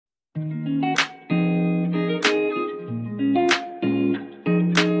Hello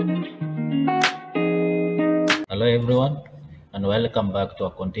everyone, and welcome back to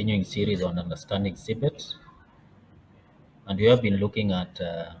our continuing series on Understanding CBET. And we have been looking at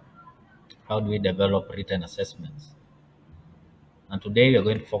how do we develop written assessments. And today we are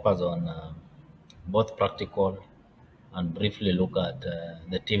going to focus on both practical and briefly look at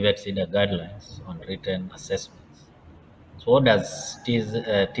the TVET CEDA guidelines on written assessments. So what does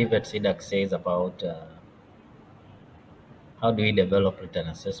TVET CEDA says about how do we develop written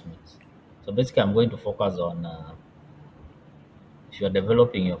assessments? So basically I'm going to focus on if you are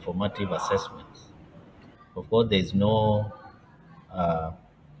developing your formative assessments. Of course, there is no uh,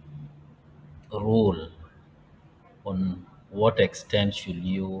 rule on what extent should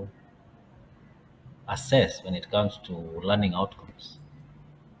you assess when it comes to learning outcomes.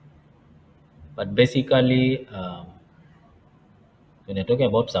 But basically, when you're talking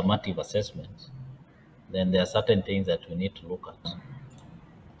about summative assessments, then there are certain things that we need to look at.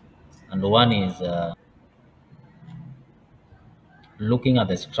 And one is looking at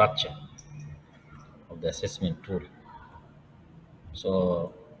the structure of the assessment tool.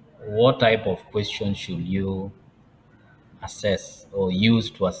 So, what type of questions should you assess or use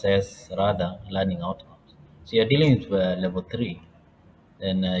to assess rather learning outcomes? So, you're dealing with level 3,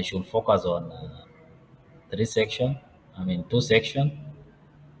 then you should focus on two section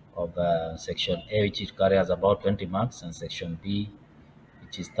of section A, which it carries about 20 marks, and section B,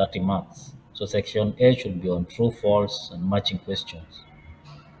 which is 30 marks. So section A should be on true, false, and matching questions,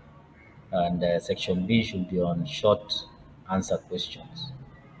 and section B should be on short answer questions.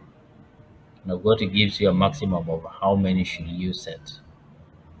 Now, what it gives you a maximum of how many should you set,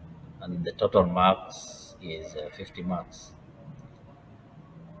 and the total marks is 50 marks.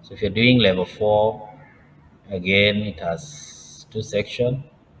 So if you're doing level 4, again, it has two sections,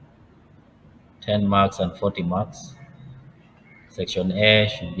 10 marks and 40 marks. Section A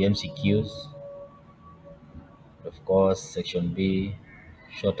should be MCQs. Of course, section B,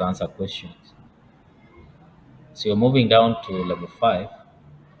 short answer questions. So you're moving down to level 5.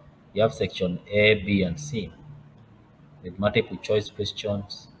 You have section A, B, and C with multiple choice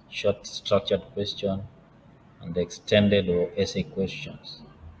questions, short structured question, and extended or essay questions.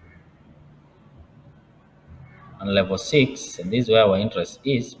 And level 6, and this is where our interest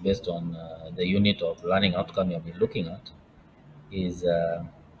is based on the unit of learning outcome you've been looking at, is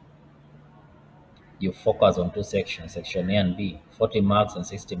you focus on two sections, section A and B, 40 marks and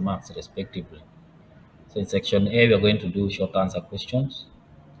 60 marks respectively. So in section A, we are going to do short answer questions.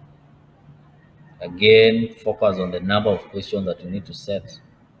 Again, focus on the number of questions that you need to set. It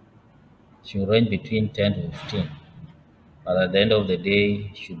should range between 10 to 15, but at the end of the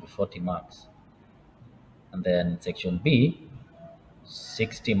day, it should be 40 marks. And then section B,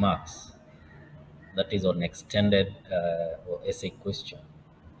 60 marks. That is on extended or essay question.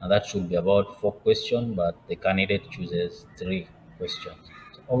 And that should be about 4 questions, but the candidate chooses 3 questions.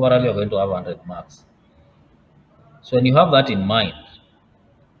 So overall, you're going to have 100 marks. So when you have that in mind,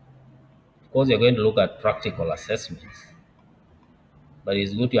 of course, you're going to look at practical assessments. But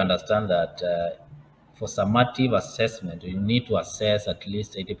it's good to understand that for summative assessment, you need to assess at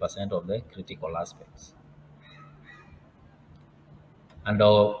least 80% of the critical aspects. And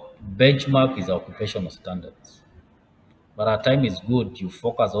our benchmark is occupational standards. But at times it's good you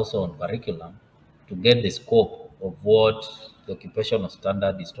focus also on curriculum to get the scope of what the occupational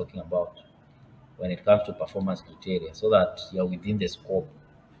standard is talking about when it comes to performance criteria, so that you're within the scope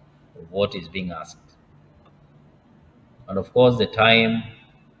of what is being asked. And of course, the time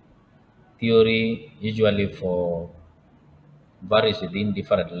theory usually for varies within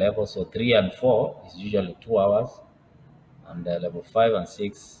different levels. So 3 and 4 is usually 2 hours, and level 5 and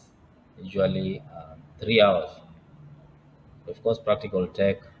 6 usually 3 hours. Of course, practical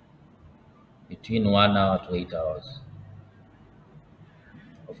take between 1 hour to 8 hours.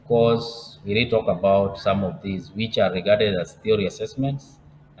 Of course, we will talk about some of these which are regarded as theory assessments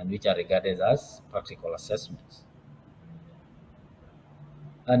and which are regarded as practical assessments.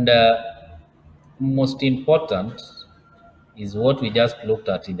 And most important is what we just looked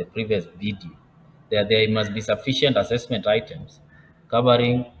at in the previous video. There must be sufficient assessment items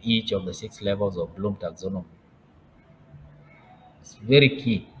covering each of the 6 levels of Bloom Taxonomy. It's very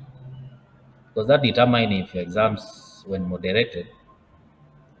key because that determines if exams, when moderated,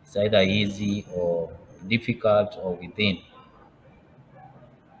 it's either easy or difficult or within.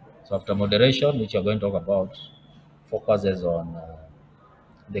 So after moderation, which we're going to talk about, focuses on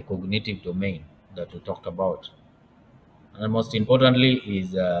the cognitive domain that we talked about. And most importantly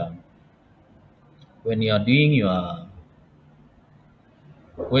is when you are doing your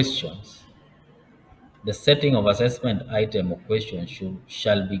questions, the setting of assessment item or question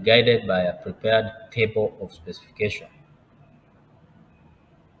shall be guided by a prepared table of specification.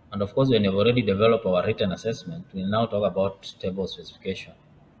 And of course, when you've already developed our written assessment, we'll now talk about table specification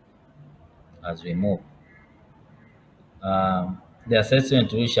as we move. The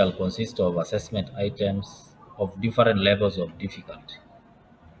assessment tool shall consist of assessment items of different levels of difficulty: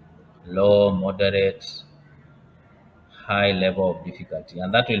 low, moderate, high level of difficulty,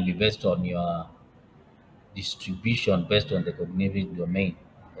 and that will be based on your distribution based on the cognitive domain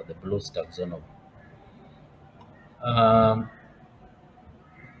or the Bloom taxonomy. Um,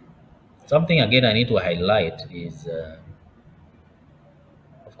 Something again I need to highlight is,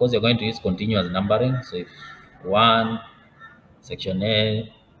 of course, you're going to use continuous numbering. So if one section A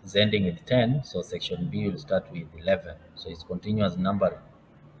is ending with 10, so section B will start with 11. So it's continuous numbering.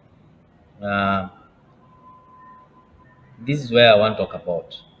 Uh, this is where I want to talk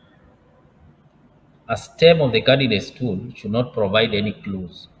about. A stem of the candidate's tool should not provide any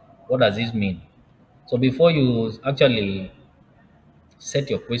clues. What does this mean? So before you actually set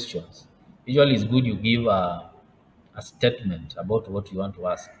your questions, usually it's good you give a statement about what you want to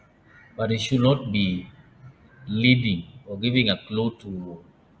ask, but it should not be leading or giving a clue to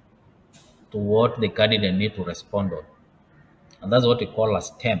what the candidate need to respond on. And that's what we call a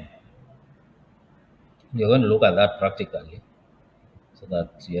stem. You're going to look at that practically so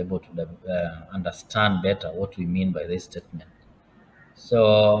that you're able to understand better what we mean by this statement.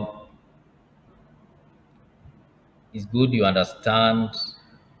 So it's good you understand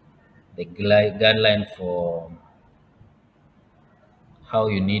the guideline for how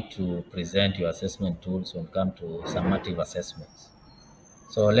you need to present your assessment tools when it comes to summative assessments.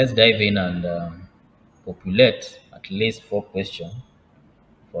 So let's dive in and populate at least 4 questions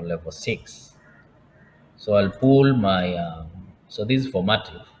for level 6. So I'll pull my, so this is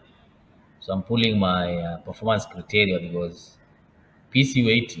formative. So I'm pulling my performance criteria because PC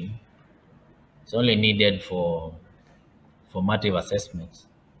weighting is only needed for formative assessments.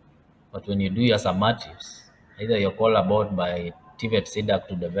 But when you do your summatives, either you're called about by TVET CDAC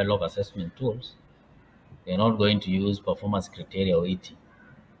to develop assessment tools, they're not going to use performance criteria weighting.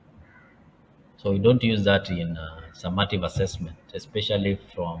 So we don't use that in summative assessment, especially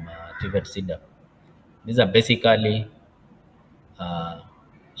from TVET CDAC. These are basically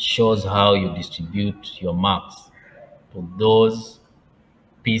shows how you distribute your marks to those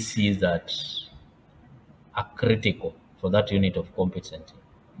PCs that are critical for that unit of competency.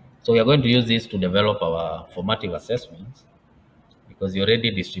 So we are going to use this to develop our formative assessments because you already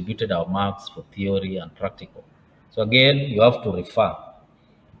distributed our marks for theory and practical. So again, you have to refer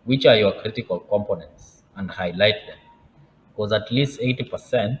which are your critical components and highlight them, because at least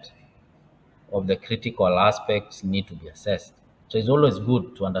 80% of the critical aspects need to be assessed. So it's always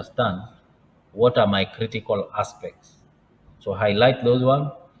good to understand what are my critical aspects. So highlight those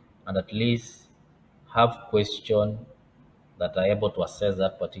ones and at least have questions that are able to assess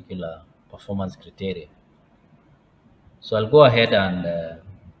that particular performance criteria. So I'll go ahead and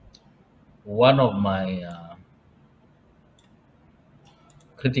one of my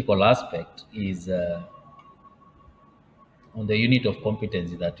critical aspect is on the unit of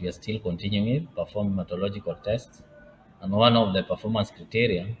competency that we are still continuing with, perform methodological tests. And one of the performance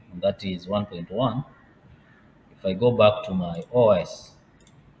criteria, and that is 1.1, if I go back to my OS,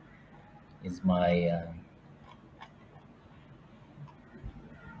 is my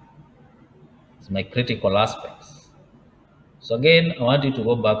critical aspects. So again, I want you to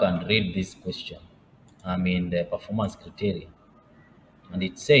go back and read this question. I mean the performance criteria. And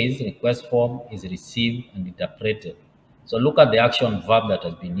it says request form is received and interpreted. So look at the action verb that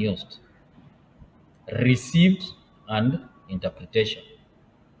has been used. Received and interpretation.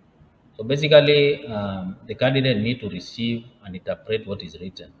 So basically, the candidate need to receive and interpret what is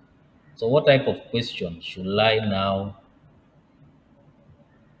written. So what type of question should I now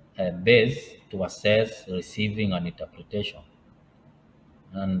base to assess receiving and interpretation?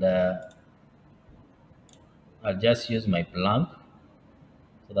 And I'll just use my blank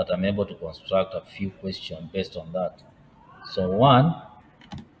so that I'm able to construct a few questions based on that. So one,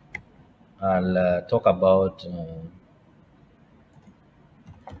 I'll talk about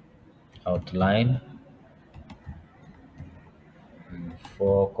outline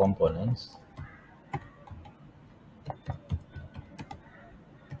 4 components.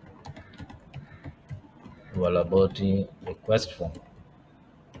 Well, about the request form,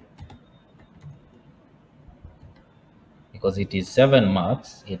 because it is 7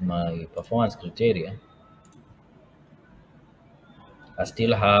 marks in my performance criteria. I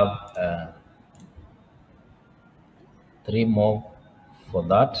still have 3 more for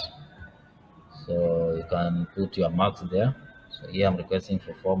that. So you can put your marks there. So here I'm requesting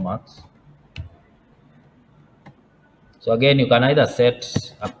for 4 marks. So again, you can either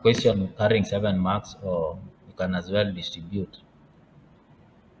set a question carrying 7 marks, or you can as well distribute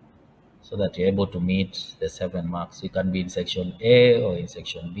so that you're able to meet the 7 marks. You can be in section A or in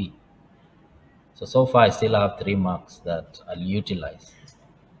section B. So far I still have 3 marks that I'll utilize.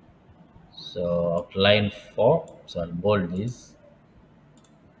 So outline 4, so I'll bold this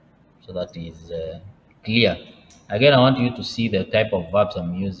so that is clear. Again, I want you to see the type of verbs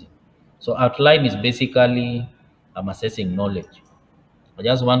I'm using. So outline is basically I'm assessing knowledge. I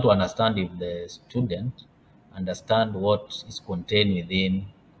just want to understand if the student understand what is contained within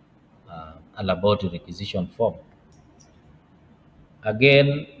a laboratory requisition form.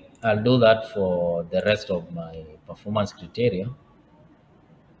 Again, I'll do that for the rest of my performance criteria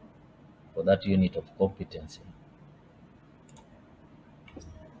for that unit of competency.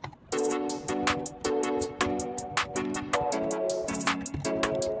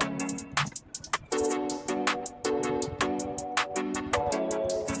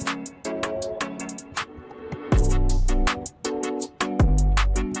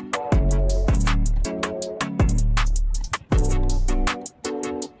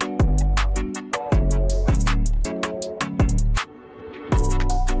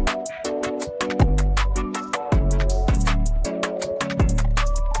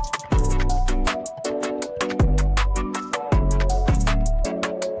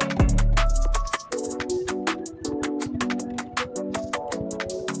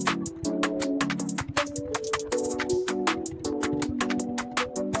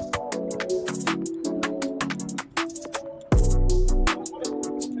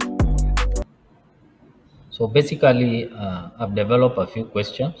 So basically, I've developed a few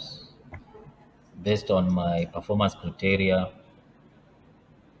questions based on my performance criteria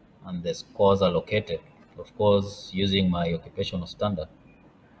and the scores allocated, of course, using my occupational standard.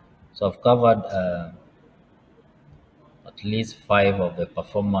 So I've covered at least 5 of the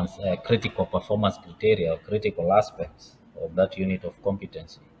performance critical performance criteria or critical aspects of that unit of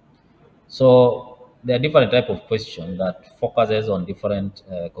competency. So there are different type of questions that focuses on different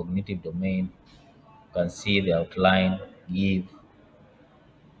cognitive domain. You can see the outline, give,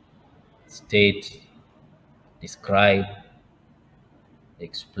 state, describe,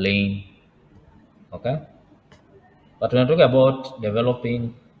 explain. Okay. But when I talk about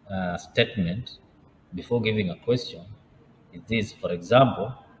developing a statement before giving a question, is this, for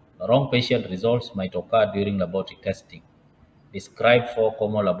example, wrong patient results might occur during laboratory testing. Describe 4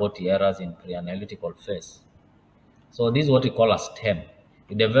 common laboratory errors in pre-analytical phase. So this is what we call a STEM.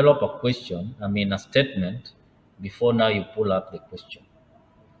 You develop a question, a statement, before now you pull up the question.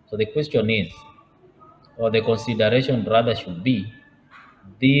 So the question is, or the consideration rather should be,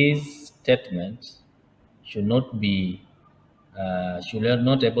 these statements should not be should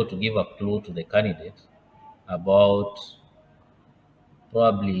not able to give a clue to the candidate about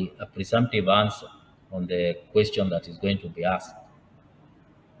probably a presumptive answer on the question that is going to be asked.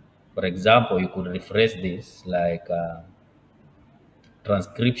 For example, you could rephrase this like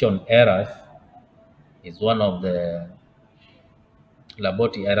transcription errors is one of the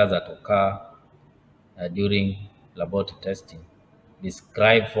laboratory errors that occur during laboratory testing.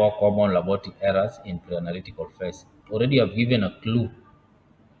 Describe 4 common laboratory errors in pre-analytical phase. Already I've given a clue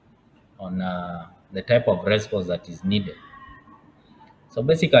on the type of response that is needed. So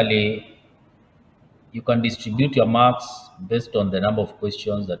basically, you can distribute your marks based on the number of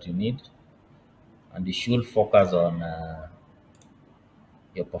questions that you need, and you should focus on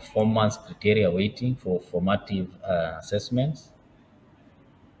your performance criteria weighting for formative assessments,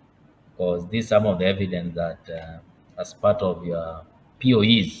 because these are some of the evidence that as part of your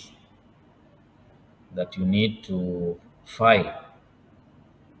POEs that you need to file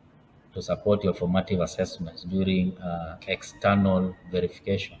to support your formative assessments during external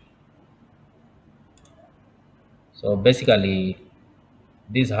verification. So basically,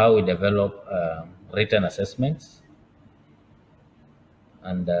 this is how we develop written assessments,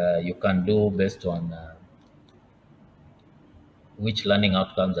 and you can do based on which learning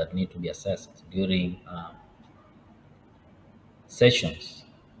outcomes that need to be assessed during sessions.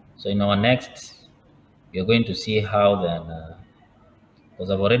 So in our next, we are going to see how then,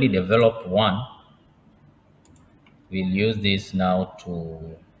 because I've already developed one, we'll use this now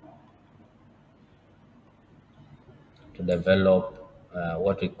to develop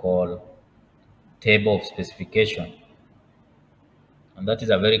what we call table of specification. And that is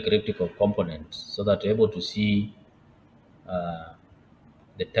a very critical component so that you're able to see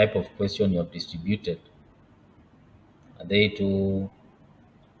the type of question you have distributed. Are they to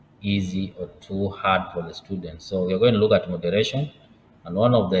easy or too hard for the students. So we're going to look at moderation, and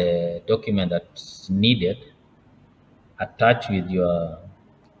one of the document that's needed attached with your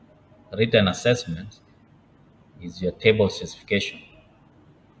written assessment is your table specification.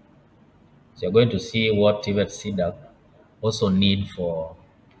 So you're going to see what TVET CDAC also need for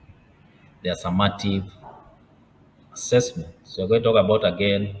their summative assessment. So we're going to talk about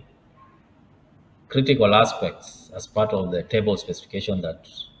again critical aspects as part of the table specification that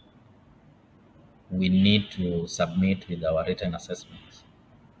we need to submit with our written assessments.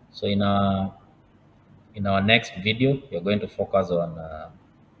 So in our next video, we're going to focus on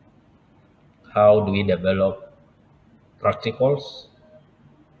how do we develop practicals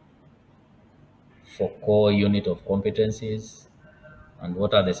for core unit of competencies, and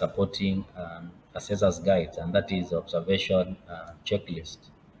what are the supporting assessors guides, and that is observation checklist.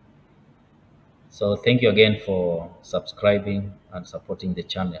 So thank you again for subscribing and supporting the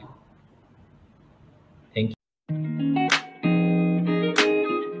channel.